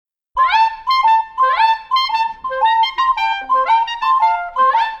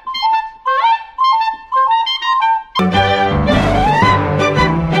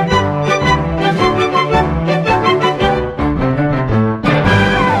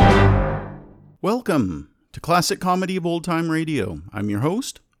Welcome to Classic Comedy of Old Time Radio. I'm your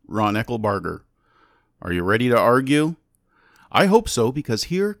host, Ron Eckelbarger. Are you ready to argue? I hope so, because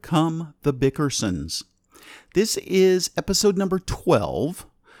here come the Bickersons. This is episode number 12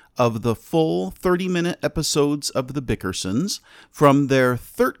 of the full 30-minute episodes of the Bickersons from their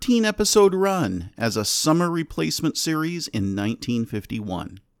 13-episode run as a summer replacement series in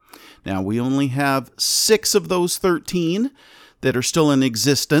 1951. Now, we only have 6 of those 13 that are still in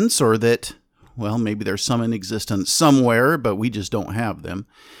existence, or that, well, maybe there's some in existence somewhere, but we just don't have them.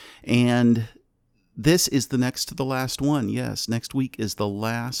 And this is the next to the last one. Yes, next week is the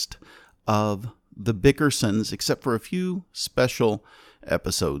last of the Bickersons, except for a few special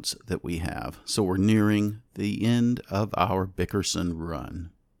episodes that we have. So we're nearing the end of our Bickerson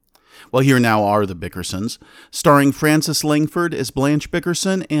run. Well, here now are the Bickersons, starring Frances Langford as Blanche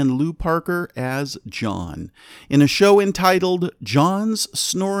Bickerson and Lew Parker as John, in a show entitled John's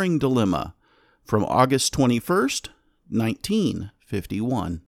Snoring Dilemma, from August 21st,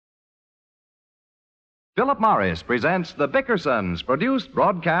 1951. Philip Morris presents The Bickersons, produced,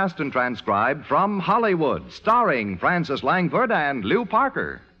 broadcast, and transcribed from Hollywood, starring Frances Langford and Lew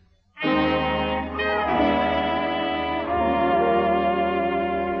Parker.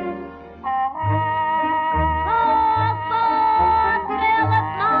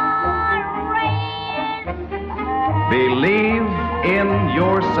 Believe in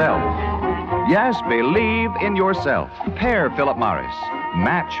yourself. Yes, believe in yourself. Compare Philip Morris.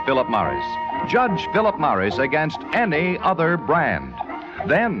 Match Philip Morris. Judge Philip Morris against any other brand.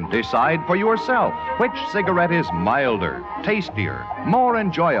 Then decide for yourself which cigarette is milder, tastier, more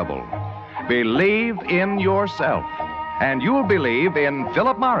enjoyable. Believe in yourself, and you'll believe in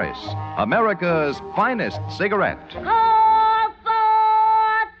Philip Morris, America's finest cigarette.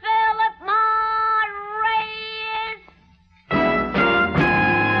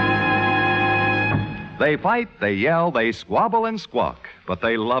 They fight, they yell, they squabble and squawk, but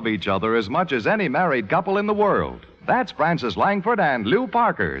they love each other as much as any married couple in the world. That's Frances Langford and Lew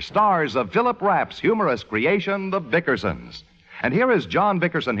Parker, stars of Philip Rapp's humorous creation, The Bickersons. And here is John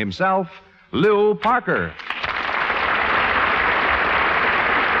Bickerson himself, Lew Parker.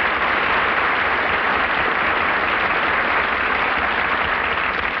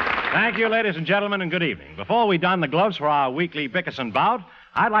 Thank you, ladies and gentlemen, and good evening. Before we don the gloves for our weekly Bickerson bout,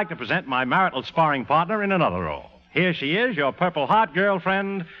 I'd like to present my marital sparring partner in another role. Here she is, your Purple Heart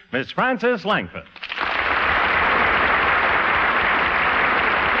girlfriend, Miss Frances Langford.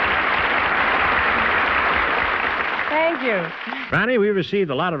 Thank you. Franny, we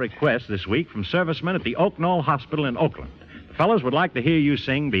received a lot of requests this week from servicemen at the Oak Knoll Hospital in Oakland. The fellows would like to hear you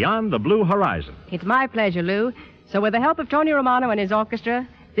sing Beyond the Blue Horizon. It's my pleasure, Lou. So with the help of Tony Romano and his orchestra,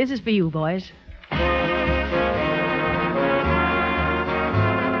 this is for you, boys.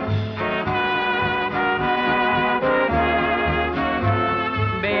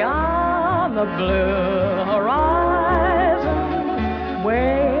 Beyond the blue horizon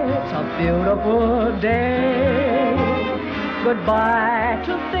waits a beautiful day. Goodbye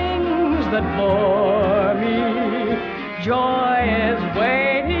to things that bore me. Joy is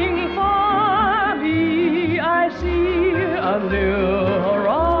waiting for me. I see a new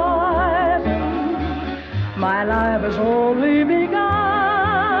horizon. My life has only begun.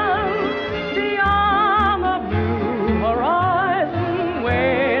 Beyond the blue horizon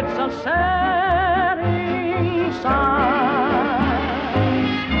waits a setting sun.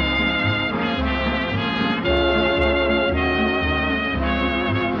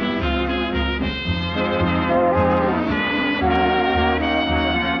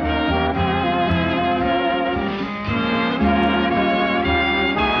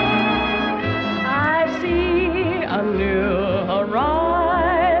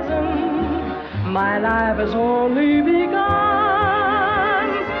 My life has only begun.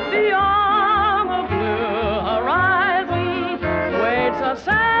 Beyond the blue horizon waits a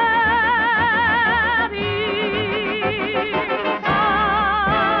setting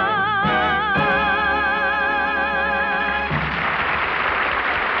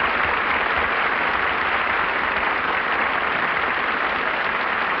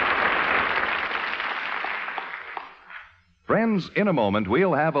Friends, in a moment,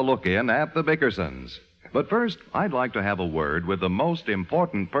 we'll have a look in at the Bickersons. But first, I'd like to have a word with the most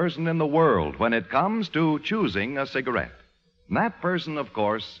important person in the world when it comes to choosing a cigarette. And that person, of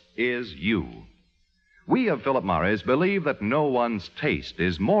course, is you. We of Philip Morris believe that no one's taste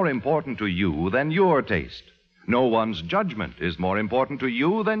is more important to you than your taste. No one's judgment is more important to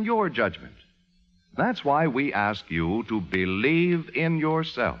you than your judgment. That's why we ask you to believe in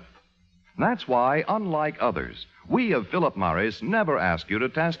yourself. That's why, unlike others, we of Philip Morris never ask you to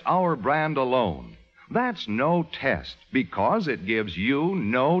test our brand alone. That's no test because it gives you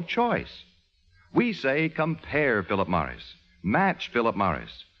no choice. We say compare Philip Morris, match Philip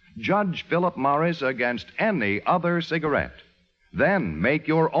Morris, judge Philip Morris against any other cigarette. Then make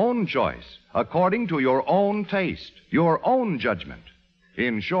your own choice according to your own taste, your own judgment.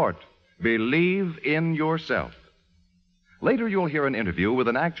 In short, believe in yourself. Later, you'll hear an interview with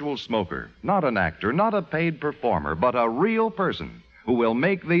an actual smoker, not an actor, not a paid performer, but a real person who will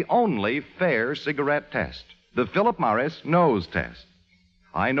make the only fair cigarette test, the Philip Morris nose test.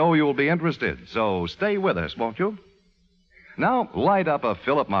 I know you'll be interested, so stay with us, won't you? Now, light up a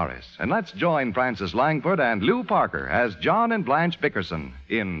Philip Morris, and let's join Frances Langford and Lou Parker as John and Blanche Bickerson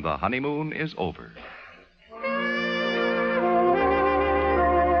in The Honeymoon is Over.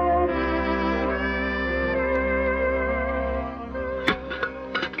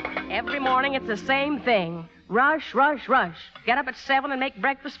 Every morning it's the same thing. Rush, rush, rush. Get up at 7 and make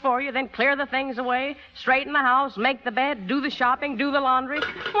breakfast for you, then clear the things away, straighten the house, make the bed, do the shopping, do the laundry.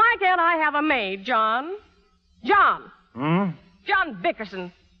 Why can't I have a maid, John? John! John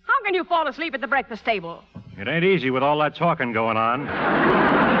Bickerson, how can you fall asleep at the breakfast table? It ain't easy with all that talking going on.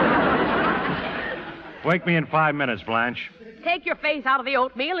 Wake me in 5 minutes, Blanche. Take your face out of the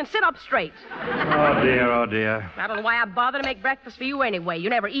oatmeal and sit up straight. Oh, dear, oh, dear. I don't know why I bother to make breakfast for you anyway. You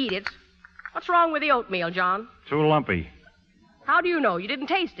never eat it. What's wrong with the oatmeal, John? Too lumpy. How do you know? You didn't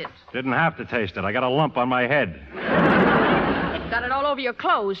taste it. Didn't have to taste it. I got a lump on my head. Got it all over your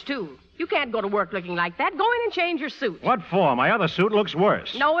clothes, too. You can't go to work looking like that. Go in and change your suit. What for? My other suit looks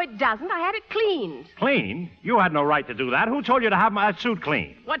worse. No, it doesn't. I had it cleaned. Clean? You had no right to do that. Who told you to have my suit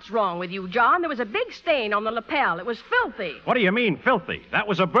cleaned? What's wrong with you, John? There was a big stain on the lapel. It was filthy. What do you mean, filthy? That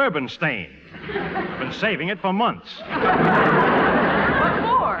was a bourbon stain. Been saving it for months. What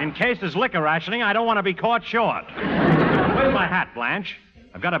for? In case there's liquor rationing, I don't want to be caught short. Where's my hat, Blanche?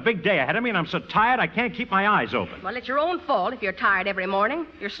 I've got a big day ahead of me, and I'm so tired I can't keep my eyes open. Well, it's your own fault if you're tired every morning.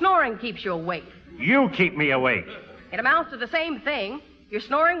 Your snoring keeps you awake. You keep me awake. It amounts to the same thing. Your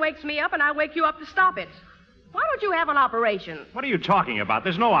snoring wakes me up, and I wake you up to stop it. Why don't you have an operation? What are you talking about?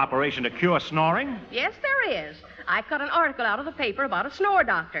 There's no operation to cure snoring. Yes, there is. I cut an article out of the paper about a snore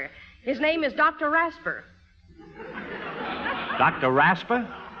doctor. His name is Dr. Rasper. Dr. Rasper?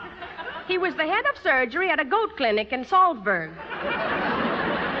 He was the head of surgery at a goat clinic in Salzburg.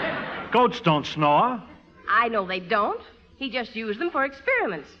 Goats don't snore. I know they don't. He just used them for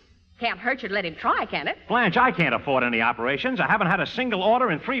experiments. Can't hurt you to let him try, can it? Blanche, I can't afford any operations. I haven't had a single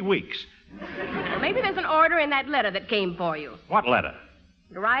order in 3 weeks. Well, maybe there's an order in that letter that came for you. What letter?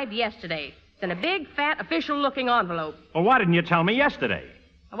 It arrived yesterday. It's in a big, fat, official-looking envelope. Well, why didn't you tell me yesterday?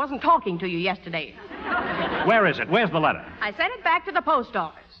 I wasn't talking to you yesterday. Where is it? Where's the letter? I sent it back to the post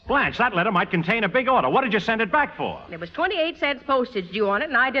office. Blanche, that letter might contain a big order. What did you send it back for? There was 28 cents postage due on it,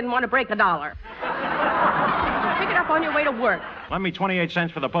 and I didn't want to break $1. Pick it up on your way to work. Lend me 28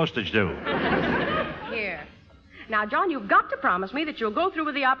 cents for the postage due. Here. Now, John, you've got to promise me that you'll go through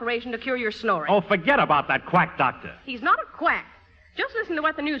with the operation to cure your snoring. Oh, forget about that quack doctor. He's not a quack. Just listen to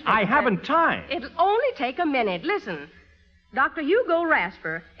what the newspaper I says. haven't time. It'll only take a minute. Listen. Dr. Hugo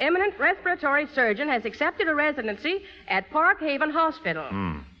Rasper, eminent respiratory surgeon, has accepted a residency at Park Haven Hospital.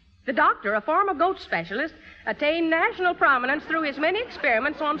 The doctor, a former goat specialist, attained national prominence through his many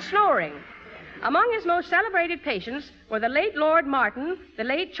experiments on snoring. Among his most celebrated patients were the late Lord Martin, the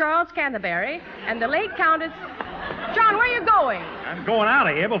late Charles Canterbury, and the late Countess... John, where are you going? I'm going out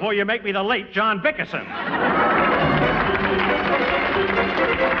of here before you make me the late John Bickerson.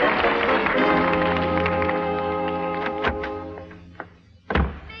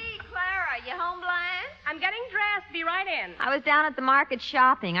 I'm getting dressed. Be right in. I was down at the market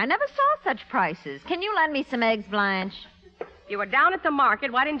shopping. I never saw such prices. Can you lend me some eggs, Blanche? You were down at the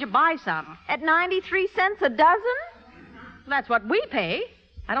market. Why didn't you buy some? At 93 cents a dozen? That's what we pay.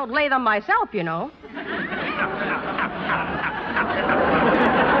 I don't lay them myself, you know.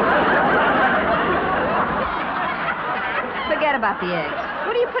 Forget about the eggs.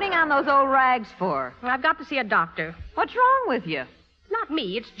 What are you putting on those old rags for? Well, I've got to see a doctor. What's wrong with you? It's not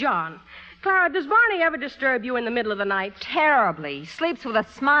me. It's John. Clara, does Barney ever disturb you in the middle of the night? Terribly. He sleeps with a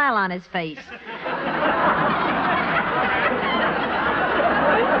smile on his face. If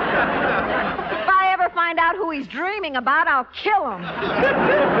I ever find out who he's dreaming about, I'll kill him.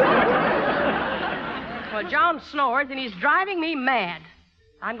 Well, John snores, and he's driving me mad.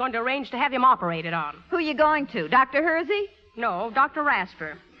 I'm going to arrange to have him operated on. Who are you going to? Dr. Hersey? No, Dr.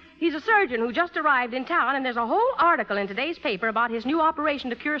 Rasper. He's a surgeon who just arrived in town, and there's a whole article in today's paper about his new operation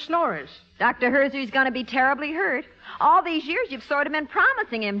to cure snorers. Dr. Hersey's going to be terribly hurt. All these years you've sort of been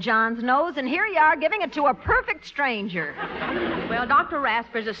promising him John's nose, and here you are giving it to a perfect stranger. Well, Dr.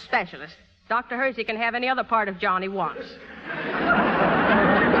 Rasper's a specialist. Dr. Hersey can have any other part of John he wants. I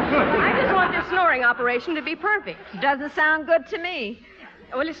just want this snoring operation to be perfect. Doesn't sound good to me.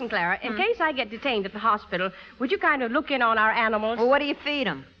 Well, listen, Clara, in case I get detained at the hospital, would you kind of look in on our animals? Well, what do you feed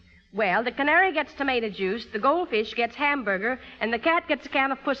them? Well, the canary gets tomato juice, the goldfish gets hamburger, and the cat gets a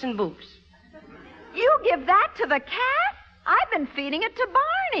can of Puss in Boots. You give that to the cat? I've been feeding it to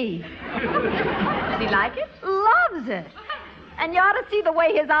Barney. Does he like it? Loves it. And you ought to see the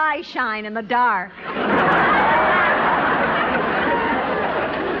way his eyes shine in the dark.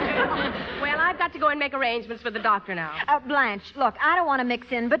 Well, I've got to go and make arrangements with the doctor now. Blanche, look, I don't want to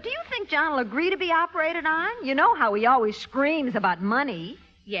mix in, but do you think John will agree to be operated on? You know how he always screams about money.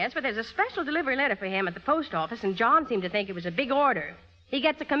 Yes, but there's a special delivery letter for him at the post office, and John seemed to think it was a big order. He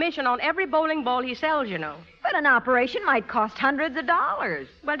gets a commission on every bowling ball he sells, you know. But an operation might cost hundreds of dollars.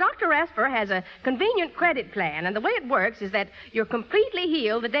 Well, Dr. Rasper has a convenient credit plan, and the way it works is that you're completely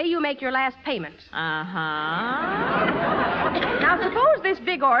healed the day you make your last payment. Uh-huh. Now, suppose this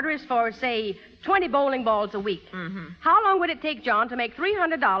big order is for, say, 20 bowling balls a week. Mm-hmm. How long would it take John to make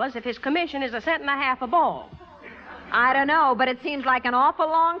 $300 if his commission is 1.5 cents a ball? I don't know, but it seems like an awful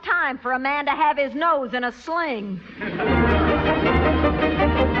long time for a man to have his nose in a sling.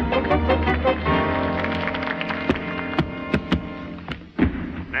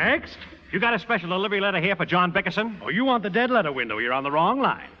 Next. You got a special delivery letter here for John Bickerson? Oh, you want the dead letter window. You're on the wrong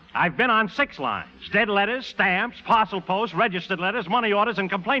line. I've been on 6 lines. Dead letters, stamps, parcel post, registered letters, money orders, and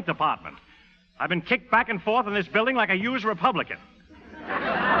complaint department. I've been kicked back and forth in this building like a used Republican.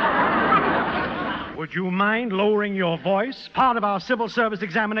 Would you mind lowering your voice? Part of our civil service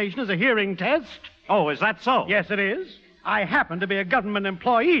examination is a hearing test. Oh, is that so? Yes, it is. I happen to be a government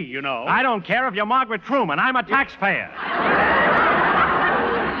employee, you know. I don't care if you're Margaret Truman. I'm a taxpayer.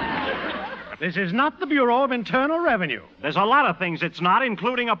 This is not the Bureau of Internal Revenue. There's a lot of things it's not,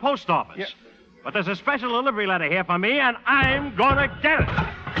 including a post office. Yeah. But there's a special delivery letter here for me, and I'm gonna get it.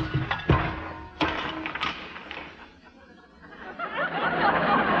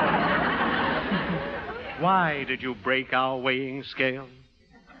 Why did you break our weighing scale?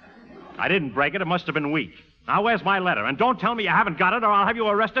 I didn't break it. It must have been weak. Now, where's my letter? And don't tell me you haven't got it, or I'll have you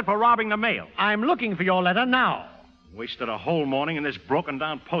arrested for robbing the mail. I'm looking for your letter now. Wasted a whole morning in this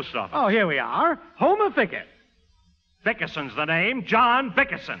broken-down post office. Oh, here we are. Homer Fickett. Bickerson's the name. John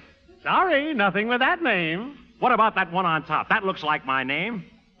Bickerson. Sorry, nothing with that name. What about that one on top? That looks like my name.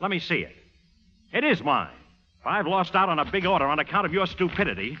 Let me see it. It is mine. If I've lost out on a big order on account of your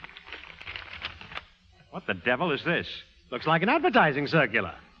stupidity. What the devil is this? Looks like an advertising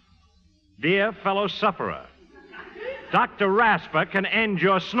circular. Dear fellow sufferer, Dr. Rasper can end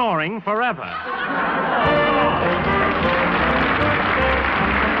your snoring forever.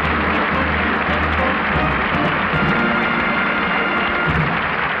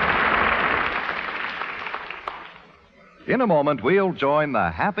 In a moment, we'll join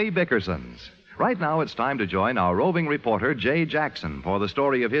the Happy Bickersons. Right now, it's time to join our roving reporter, Jay Jackson, for the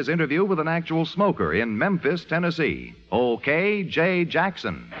story of his interview with an actual smoker in Memphis, Tennessee. Okay, Jay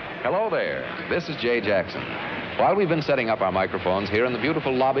Jackson. Hello there. This is Jay Jackson. While we've been setting up our microphones here in the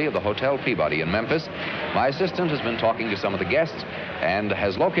beautiful lobby of the Hotel Peabody in Memphis, my assistant has been talking to some of the guests and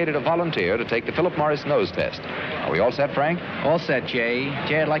has located a volunteer to take the Philip Morris nose test. Are we all set, Frank? All set, Jay.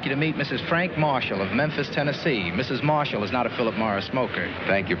 Jay, I'd like you to meet Mrs. Frank Marshall of Memphis, Tennessee. Mrs. Marshall is not a Philip Morris smoker.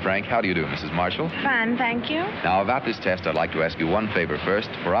 Thank you, Frank. How do you do, Mrs. Marshall? Fine, thank you. Now, about this test, I'd like to ask you one favor first.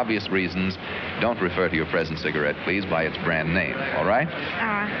 For obvious reasons, don't refer to your present cigarette, please, by its brand name. All right?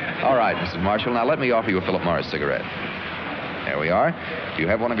 All right, Mrs. Marshall. Now, let me offer you a Philip Morris cigarette. There we are. Do you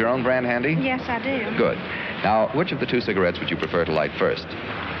have one of your own brand handy? Yes, I do. Good. Now, which of the 2 cigarettes would you prefer to light first?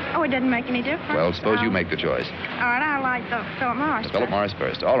 Oh, it doesn't make any difference. Well, suppose you make the choice. All right, I like the Philip Morris. The Philip Morris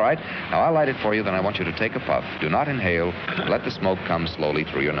first. All right. Now, I'll light it for you, then I want you to take a puff. Do not inhale. Let the smoke come slowly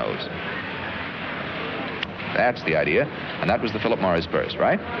through your nose. That's the idea. And that was the Philip Morris first,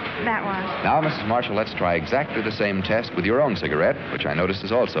 right? That was. Now, Mrs. Marshall, let's try exactly the same test with your own cigarette, which I notice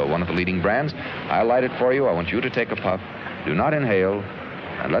is also one of the leading brands. I'll light it for you. I want you to take a puff. Do not inhale.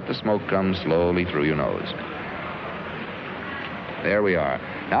 And let the smoke come slowly through your nose. There we are.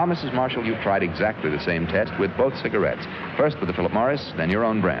 Now, Mrs. Marshall, you've tried exactly the same test with both cigarettes. First with the Philip Morris, then your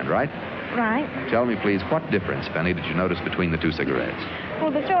own brand, right? Right. Tell me, please, what difference, if any, did you notice between the 2 cigarettes?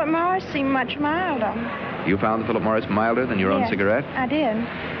 Well, the Philip Morris seemed much milder. You found the Philip Morris milder than your own Yes, cigarette? I did.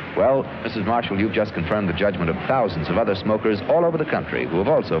 Well, Mrs. Marshall, you've just confirmed the judgment of thousands of other smokers all over the country who have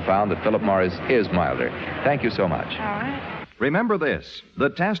also found that Philip Morris is milder. Thank you so much. All right. Remember this.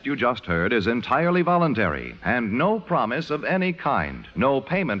 The test you just heard is entirely voluntary, and no promise of any kind, no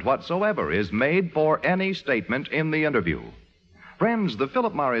payment whatsoever is made for any statement in the interview. Friends, the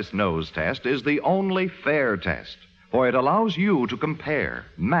Philip Morris nose test is the only fair test, for it allows you to compare,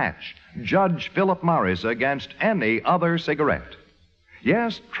 match, judge Philip Morris against any other cigarette.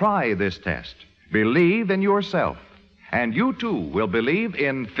 Yes, try this test. Believe in yourself, and you too will believe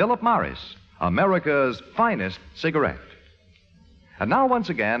in Philip Morris, America's finest cigarette. And now, once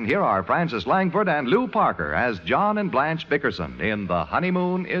again, here are Frances Langford and Lou Parker as John and Blanche Bickerson in The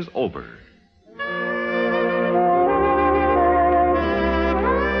Honeymoon is Over.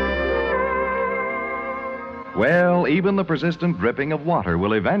 Well, even the persistent dripping of water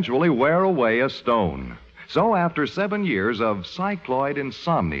will eventually wear away a stone. So after 7 years of cycloid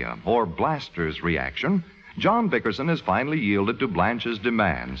insomnia, or Blaster's reaction, John Bickerson has finally yielded to Blanche's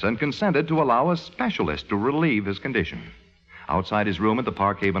demands and consented to allow a specialist to relieve his condition. Outside his room at the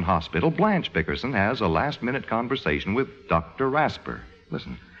Park Haven Hospital, Blanche Bickerson has a last-minute conversation with Dr. Rasper.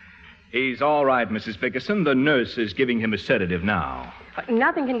 Listen. He's all right, Mrs. Bickerson. The nurse is giving him a sedative now. But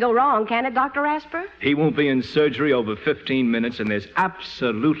nothing can go wrong, can it, Dr. Rasper? He won't be in surgery over 15 minutes, and there's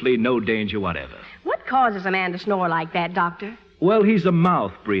absolutely no danger whatever. What causes a man to snore like that, Doctor? Well, he's a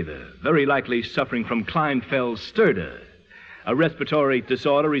mouth breather, very likely suffering from Klinefelter-Stürder, a respiratory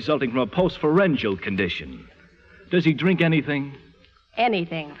disorder resulting from a postpharyngeal condition. Does he drink anything?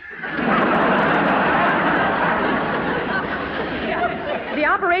 Anything. The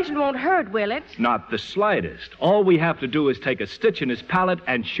operation won't hurt, will it? Not the slightest. All we have to do is take a stitch in his palate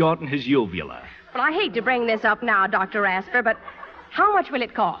and shorten his uvula. Well, I hate to bring this up now, Dr. Rasper, but how much will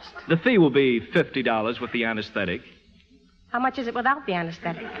it cost? The fee will be $50 with the anesthetic. How much is it without the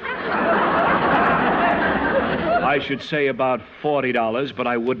anesthetic? I should say about $40, but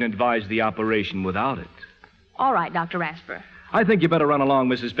I wouldn't advise the operation without it. All right, Dr. Rasper. I think you better run along,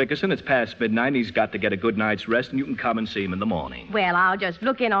 Mrs. Bickerson. It's past midnight, and he's got to get a good night's rest, and you can come and see him in the morning. Well, I'll just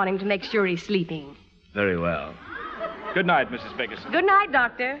look in on him to make sure he's sleeping. Very well. Good night, Mrs. Bickerson. Good night,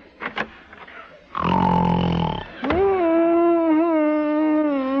 Doctor.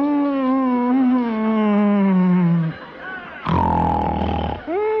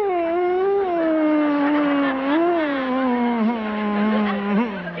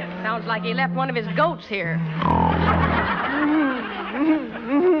 Sounds like he left one of his goats here.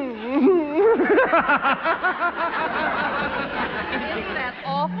 Isn't that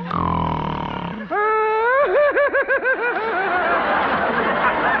awful?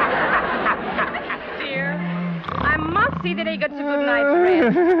 Dear, I must see that he gets a good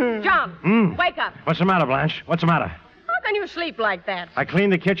night's rest. John, wake up. What's the matter, Blanche? What's the matter? How can you sleep like that? I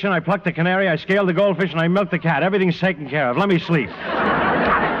cleaned the kitchen, I plucked the canary, I scaled the goldfish, and I milked the cat. Everything's taken care of. Let me sleep.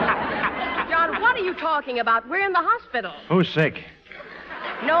 John, what are you talking about? We're in the hospital. Who's sick?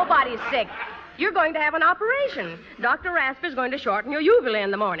 Nobody's sick. You're going to have an operation. Dr. Rasper's going to shorten your uvula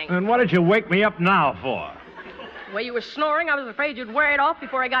in the morning. Then what did you wake me up now for? The way you were snoring, I was afraid you'd wear it off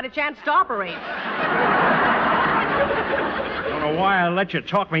before I got a chance to operate. I don't know why I let you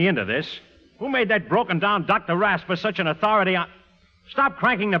talk me into this. Who made that broken-down Dr. Rasper such an authority on... Stop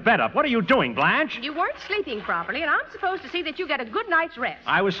cranking the bed up. What are you doing, Blanche? You weren't sleeping properly, and I'm supposed to see that you get a good night's rest.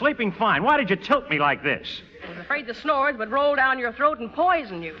 I was sleeping fine. Why did you tilt me like this? I was afraid the snores would roll down your throat and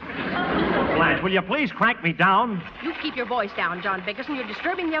poison you. Blanche, will you please crank me down? You keep your voice down, John Bickerson. You're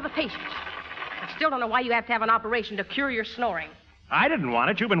disturbing the other patients. I still don't know why you have to have an operation to cure your snoring. I didn't want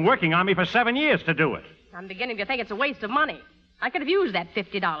it. You've been working on me for 7 years to do it. I'm beginning to think it's a waste of money. I could have used that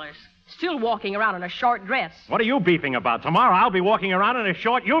 $50. Still walking around in a short dress. What are you beefing about? Tomorrow I'll be walking around in a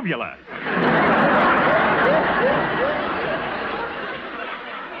short uvula.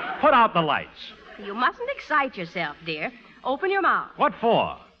 Put out the lights. You mustn't excite yourself, dear. Open your mouth. What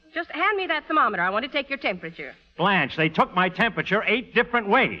for? Just hand me that thermometer. I want to take your temperature. Blanche, they took my temperature 8 different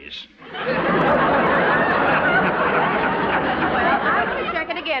ways. Well, I'm going to check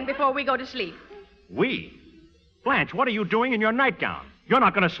it again before we go to sleep. We? Blanche, what are you doing in your nightgown? You're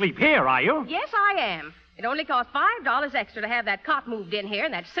not going to sleep here, are you? Yes, I am. It only costs $5 extra to have that cot moved in here,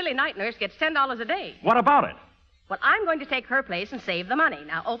 and that silly night nurse gets $10 a day. What about it? Well, I'm going to take her place and save the money.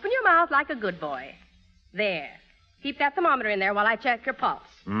 Now, open your mouth like a good boy. There. Keep that thermometer in there while I check your pulse.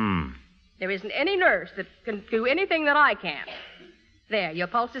 There isn't any nurse that can do anything that I can. There, your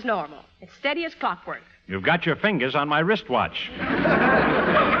pulse is normal. It's steady as clockwork. You've got your fingers on my wristwatch.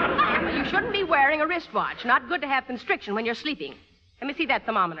 You shouldn't be wearing a wristwatch. Not good to have constriction when you're sleeping. Let me see that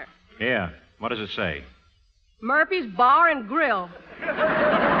thermometer. Yeah. What does it say? Murphy's Bar and Grill.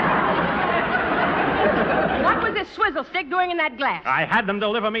 was this swizzle stick doing in that glass? I had them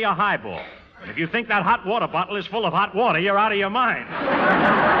deliver me a highball. And if you think that hot water bottle is full of hot water, you're out of your mind.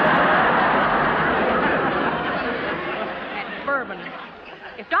 That bourbon.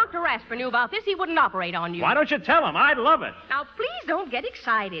 If Dr. Rasper knew about this, he wouldn't operate on you. Why don't you tell him? I'd love it. Now, please don't get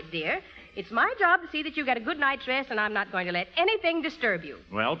excited, dear. It's my job to see that you get a good night's rest, and I'm not going to let anything disturb you.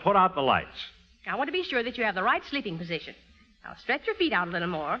 Well, put out the lights. I want to be sure that you have the right sleeping position. Now, stretch your feet out a little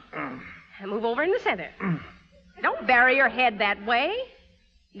more. And move over in the center. Don't bury your head that way.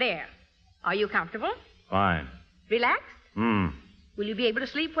 There. Are you comfortable? Fine. Relaxed? Will you be able to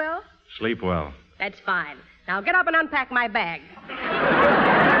sleep well? Sleep well. That's fine. Now, get up and unpack my bag.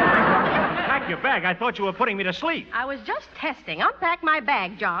 Pack your bag? I thought you were putting me to sleep. I was just testing. Unpack my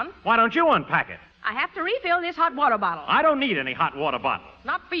bag, John. Why don't you unpack it? I have to refill this hot water bottle. I don't need any hot water bottle.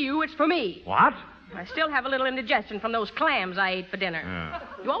 Not for you, it's for me. What? I still have a little indigestion from those clams I ate for dinner.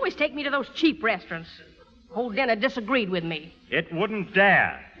 You always take me to those cheap restaurants. The whole dinner disagreed with me. It wouldn't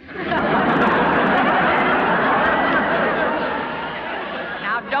dare.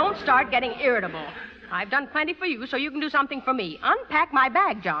 Now, don't start getting irritable. I've done plenty for you, so you can do something for me. Unpack my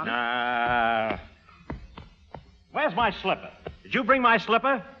bag, John. Where's my slipper? Did you bring my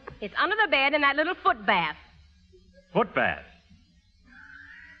slipper? It's under the bed in that little foot bath. Foot bath.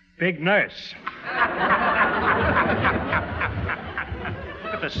 Big nurse.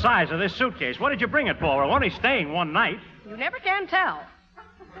 Look at the size of this suitcase. What did you bring it for? We're only staying one night. You never can tell.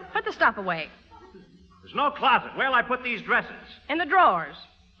 Put the stuff away. There's no closet. Where'll I put these dresses? In the drawers.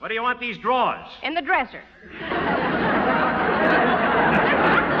 What do you want these drawers? In the dresser.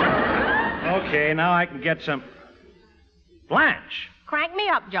 Okay, now I can get some... Blanche. Crank me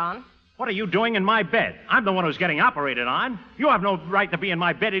up, John. What are you doing in my bed? I'm the one who's getting operated on. You have no right to be in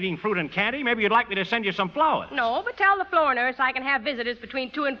my bed eating fruit and candy. Maybe you'd like me to send you some flowers. No, but tell the floor nurse I can have visitors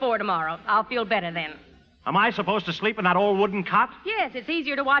between 2 and 4 tomorrow. I'll feel better then. Am I supposed to sleep in that old wooden cot? Yes, it's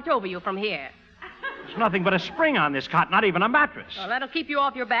easier to watch over you from here. There's nothing but a spring on this cot, not even a mattress. Well, that'll keep you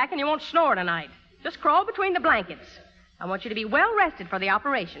off your back and you won't snore tonight. Just crawl between the blankets. I want you to be well rested for the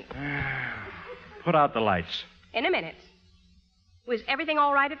operation. Put out the lights. In a minute. Was everything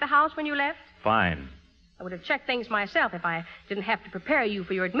all right at the house when you left? Fine. I would have checked things myself if I didn't have to prepare you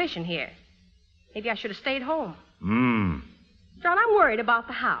for your admission here. Maybe I should have stayed home. John, I'm worried about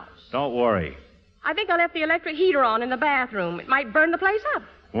the house. Don't worry. I think I left the electric heater on in the bathroom. It might burn the place up.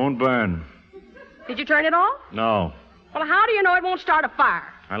 Won't burn. Did you turn it off? No. Well, how do you know it won't start a fire?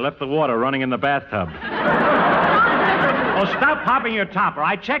 I left the water running in the bathtub. Oh, stop popping your topper.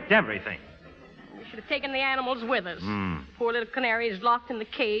 I checked everything. We should have taken the animals with us. Poor little canary is locked in the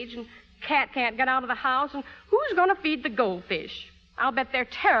cage, and cat can't get out of the house, and who's going to feed the goldfish? I'll bet they're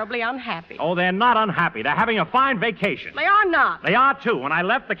terribly unhappy. Oh, they're not unhappy. They're having a fine vacation. They are not. They are, too. When I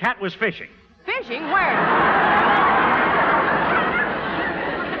left, the cat was fishing. Fishing? Where?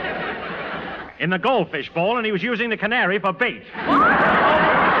 In the goldfish bowl, and he was using the canary for bait. What?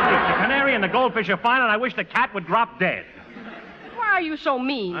 The canary and the goldfish are fine, and I wish the cat would drop dead. Why are you so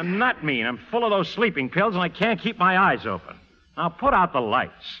mean? I'm not mean. I'm full of those sleeping pills, and I can't keep my eyes open. Now, put out the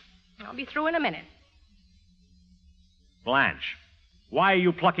lights. I'll be through in a minute. Blanche, why are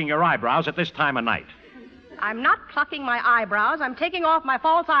you plucking your eyebrows at this time of night? I'm not plucking my eyebrows. I'm taking off my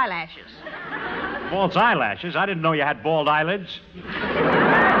false eyelashes. False eyelashes? I didn't know you had bald eyelids.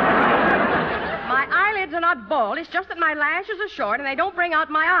 My eyelids are not bald. It's just that my lashes are short and they don't bring out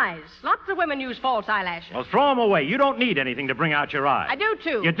my eyes. Lots of women use false eyelashes. Well, throw them away. You don't need anything to bring out your eyes. I do,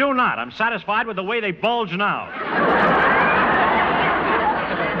 too. You do not. I'm satisfied with the way they bulge now.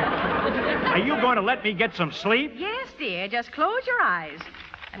 Are you going to let me get some sleep? Yes, dear. Just close your eyes.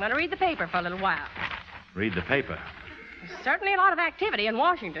 I'm going to read the paper for a little while. Read the paper. There's certainly a lot of activity in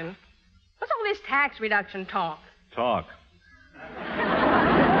Washington. What's all this tax reduction talk? Talk.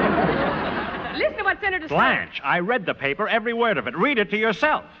 Listen to what Senator Blanche, I read the paper, every word of it. Read it to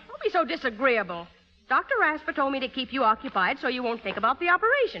yourself. Don't be so disagreeable. Dr. Rasper told me to keep you occupied so you won't think about the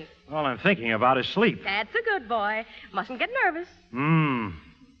operation. All I'm thinking about is sleep. That's a good boy. Mustn't get nervous.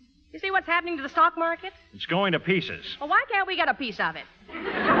 You see what's happening to the stock market? It's going to pieces. Well, why can't we get a piece of it?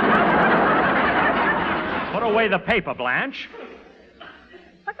 Put away the paper, Blanche.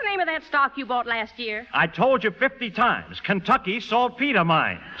 What's the name of that stock you bought last year? I told you 50 times. Kentucky Saltpeter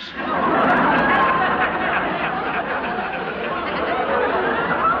Mines.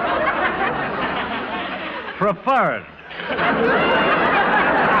 Preferred.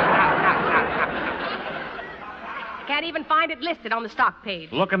 Can't even find it listed on the stock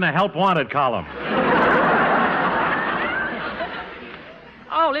page. Look in the help wanted column.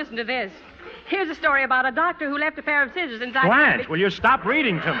 Oh, listen to this. Here's a story about a doctor who left a pair of scissors inside... Blanche, will you stop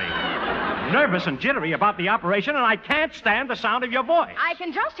reading to me? nervous and jittery about the operation, and I can't stand the sound of your voice. I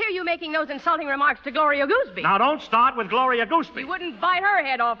can just hear you making those insulting remarks to Gloria Gooseby. Now, don't start with Gloria Gooseby. You wouldn't bite her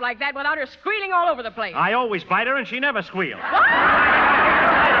head off like that without her squealing all over the place. I always bite her, and she never squeals. What?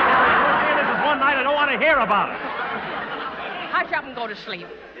 This is one night I don't want to hear about it. Hush up and go to sleep.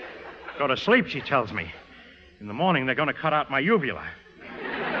 Go to sleep, she tells me. In the morning, they're going to cut out my uvula.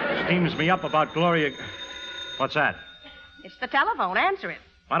 Steams me up about Gloria... What's that? It's the telephone. Answer it.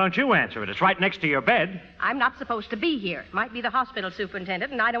 Why don't you answer it? It's right next to your bed. I'm not supposed to be here. It might be the hospital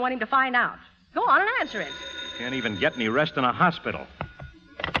superintendent, and I don't want him to find out. Go on and answer it. Can't even get any rest in a hospital.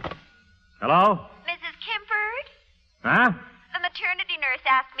 Hello? Mrs. Kimpert? Huh? The maternity nurse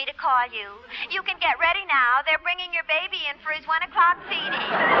asked me to call you. You can get ready now. They're bringing your baby in for his 1 o'clock feeding.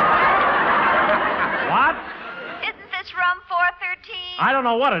 What? Isn't this room 413? I don't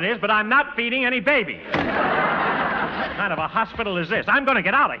know what it is, but I'm not feeding any babies. What kind of a hospital is this? I'm going to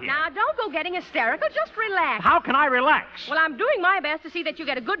get out of here. Now, don't go getting hysterical. Just relax. How can I relax? Well, I'm doing my best to see that you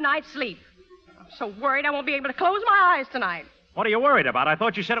get a good night's sleep. I'm so worried I won't be able to close my eyes tonight. What are you worried about? I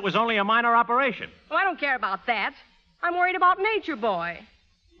thought you said it was only a minor operation. Well, I don't care about that. I'm worried about Nature Boy.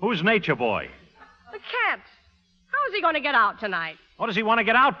 Who's Nature Boy? The cat. How is he going to get out tonight? What does he want to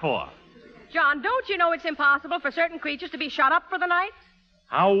get out for? John, don't you know it's impossible for certain creatures to be shut up for the night?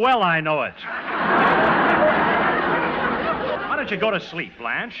 How well I know it. Why don't you go to sleep,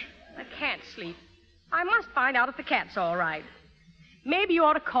 Blanche? I can't sleep. I must find out if the cat's all right. Maybe you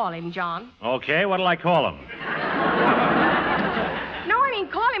ought to call him, John. Okay, what'll I call him? No, I mean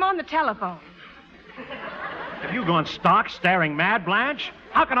call him on the telephone. Have you gone stark, staring mad, Blanche?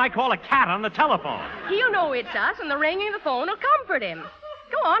 How can I call a cat on the telephone? He'll know it's us, and the ringing of the phone will comfort him.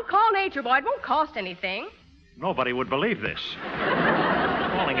 Go on, call Nature Boy. It won't cost anything. Nobody would believe this.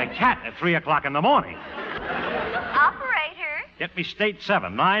 Calling a cat at 3 o'clock in the morning. Operator. Get me state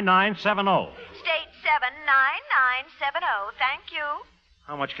 79970. State 79970. Thank you.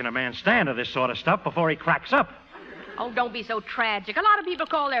 How much can a man stand of this sort of stuff before he cracks up? Oh, don't be so tragic. A lot of people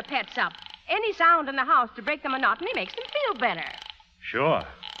call their pets up. Any sound in the house to break the monotony makes them feel better. Sure.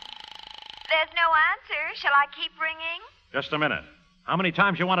 There's no answer. Shall I keep ringing? Just a minute. How many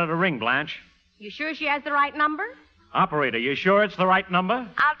times you wanted to ring, Blanche? You sure she has the right number? Operator, you sure it's the right number?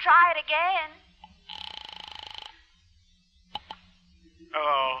 I'll try it again.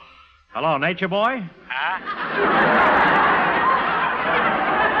 Hello. Hello, Nature Boy? Huh?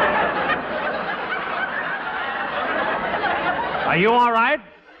 Are you all right?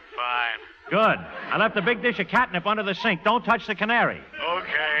 Fine. Good. I left a big dish of catnip under the sink. Don't touch the canary.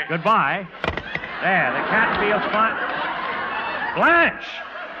 Okay. Goodbye. There, the cat feels fine. Blanche!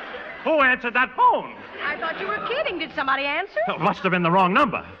 Who answered that phone? I thought you were kidding. Did somebody answer? It must have been the wrong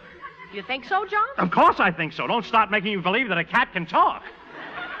number. You think so, John? Of course I think so. Don't start making you believe that a cat can talk.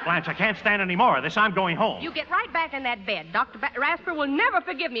 Blanche, I can't stand any more of this. I'm going home. You get right back in that bed. Dr. Rasper will never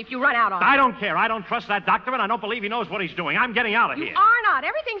forgive me if you run out on him. I don't care. I don't trust that doctor, and I don't believe he knows what he's doing. I'm getting out of You here. are not.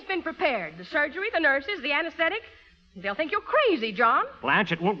 Everything's been prepared. The surgery, the nurses, the anesthetic. They'll think you're crazy, John.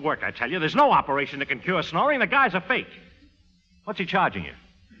 Blanche, it won't work, I tell you. There's no operation that can cure snoring. The guy's a fake. What's he charging you?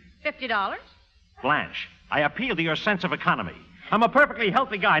 $50. Blanche, I appeal to your sense of economy. I'm a perfectly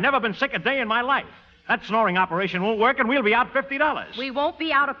healthy guy. Never been sick a day in my life. That snoring operation won't work, and we'll be out $50. We won't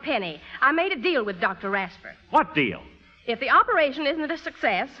be out a penny. I made a deal with Dr. Rasper. What deal? If the operation isn't a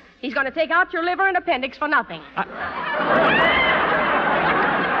success, he's going to take out your liver and appendix for nothing.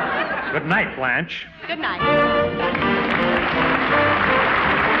 Good night, Blanche. Good night.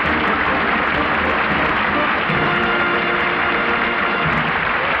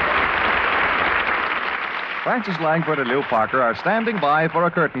 Francis Langford and Lou Parker are standing by for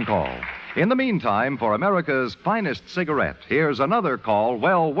a curtain call. In the meantime, for America's finest cigarette, here's another call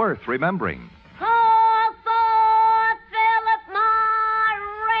well worth remembering. Call for Philip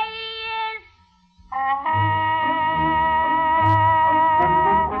Morris.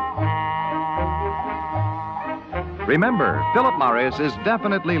 Remember, Philip Morris is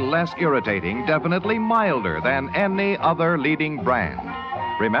definitely less irritating, definitely milder than any other leading brand.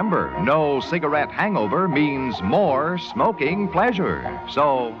 Remember, no cigarette hangover means more smoking pleasure.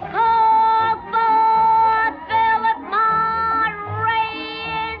 So, Call for Philip Morris.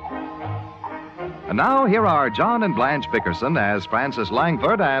 and now here are John and Blanche Bickerson as Francis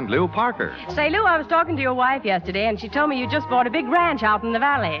Langford and Lou Parker. Say, Lou, I was talking to your wife yesterday, and she told me you just bought a big ranch out in the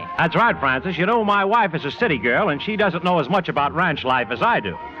valley. That's right, Francis. You know, my wife is a city girl, and she doesn't know as much about ranch life as I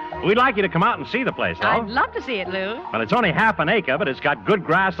do. We'd like you to come out and see the place, though. I'd love to see it, Lou. Well, it's only half an acre, but it's got good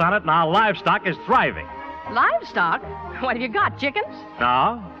grass on it, and our livestock is thriving. Livestock? What have you got, chickens?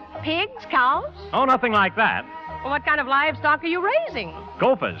 No? Pigs? Cows? Oh, nothing like that. Well, what kind of livestock are you raising?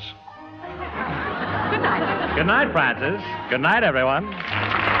 Gophers. Good night. Good night, Francis. Good night, everyone.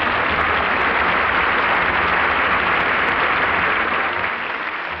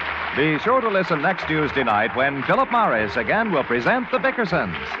 Be sure to listen next Tuesday night when Philip Morris again will present The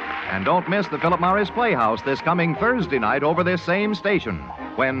Bickersons. And don't miss the Philip Morris Playhouse this coming Thursday night over this same station,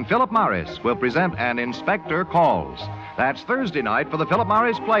 when Philip Morris will present An Inspector Calls. That's Thursday night for the Philip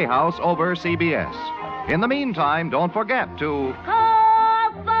Morris Playhouse over CBS. In the meantime, don't forget to...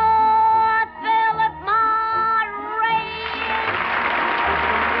 Call for Philip Morris!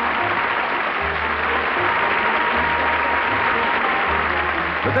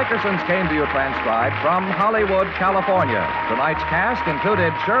 The Dickersons came to you transcribed from Hollywood, California. Tonight's cast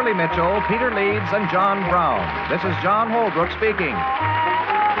included Shirley Mitchell, Peter Leeds, and John Brown. This is John Holbrook speaking.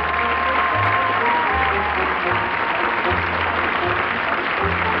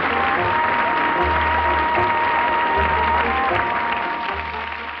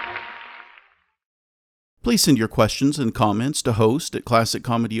 Please send your questions and comments to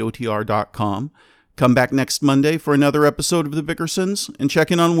host@classiccomedyotr.com. Come back next Monday for another episode of The Bickersons, and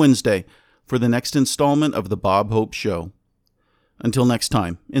check in on Wednesday for the next installment of The Bob Hope Show. Until next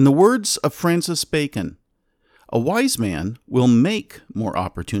time, in the words of Francis Bacon, a wise man will make more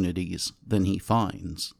opportunities than he finds.